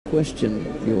question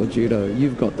your judo.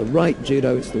 You've got the right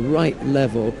judo, it's the right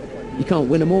level. You can't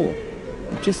win them all.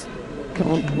 You just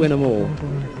can't win them all.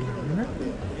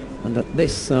 And at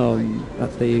this,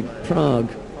 at the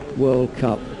Prague World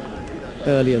Cup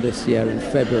earlier this year in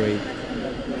February,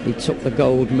 he took the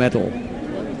gold medal.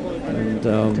 And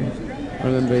I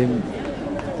remember him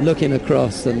looking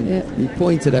across, and he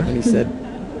pointed at me and he said,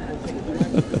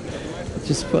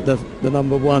 just put the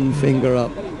number 1 finger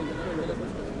up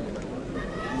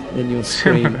in your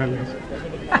screen. And,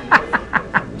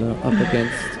 up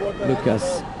against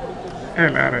Lucas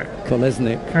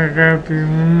Kolesnik.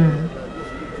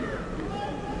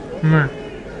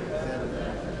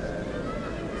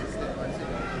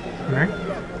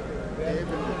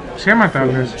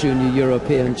 Former junior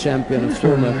European champion and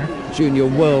former junior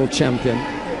world champion.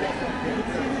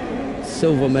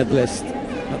 Silver medalist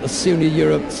at the senior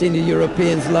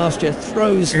Europeans last year.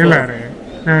 Throws for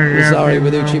Rosario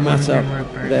with Uchimata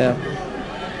there.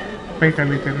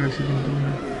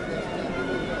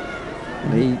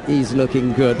 And he's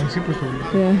looking good.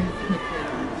 Yeah.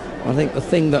 I think the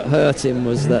thing that hurt him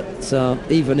was that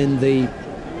even in the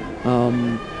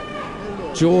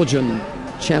Georgian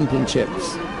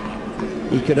championships,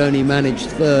 he could only manage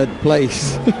 3rd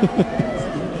place.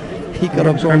 He got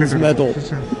a bronze medal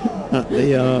at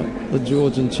the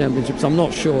Georgian championships. I'm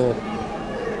not sure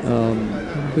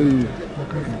who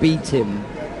beat him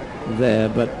there,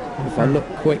 but if I look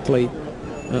quickly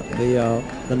at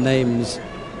the names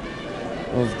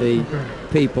of the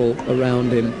people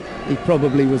around him, he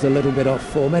probably was a little bit off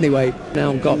form. Anyway,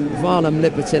 now got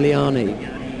Liparteliani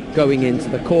going into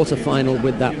the quarter-final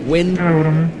with that win,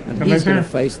 and he's going to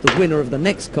face the winner of the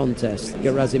next contest,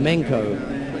 Gerasimenko.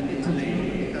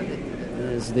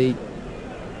 There's the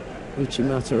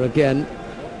Uchimata again,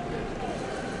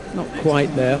 not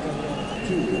quite there.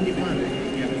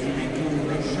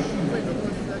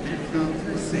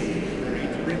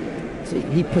 See,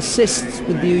 he persists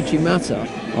with the Uchimata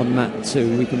on mat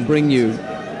 2. We can bring you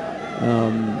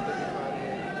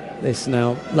this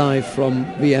now live from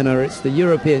Vienna. It's the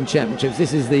European Championships.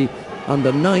 This is the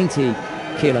under 90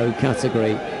 kilo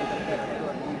category.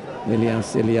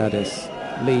 Ilias Iliadis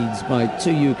leads by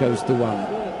 2 yukos to 1.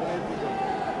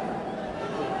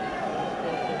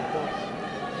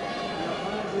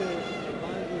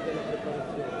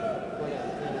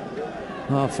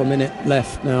 Half a minute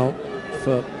left now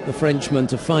for the Frenchman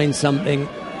to find something.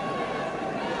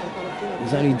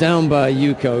 He's only down by a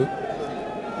yuko,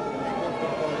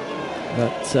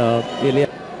 but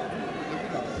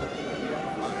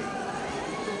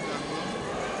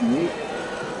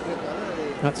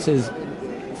that's his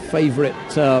favourite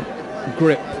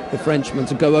grip, the Frenchman,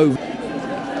 to go over.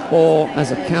 Or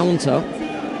as a counter,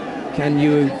 can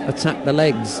you attack the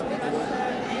legs?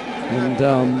 And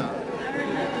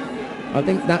I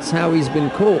think that's how he's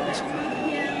been caught.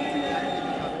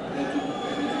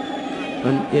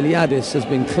 And Iliadis has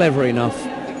been clever enough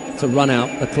to run out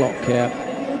the clock here.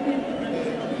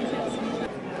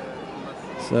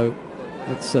 So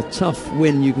it's a tough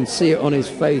win. You can see it on his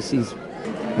face. And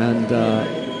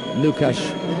Lukasz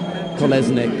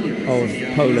Kolesnik of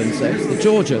Poland. So it's the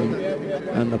Georgian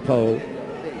and the Pole.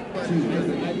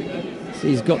 So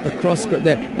he's got the cross grip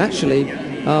there. Actually,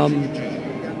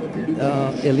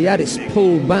 Iliadis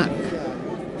pulled back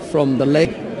from the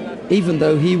leg, even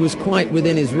though he was quite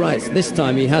within his rights. This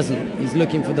time he hasn't. He's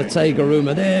looking for the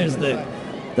Teguruma. There's the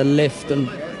lift, and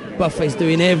Buffet's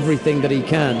doing everything that he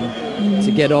can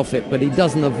to get off it, but he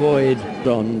doesn't avoid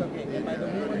on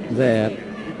there.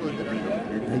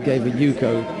 They gave a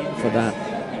yuko for that.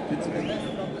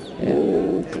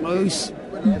 Oh, close.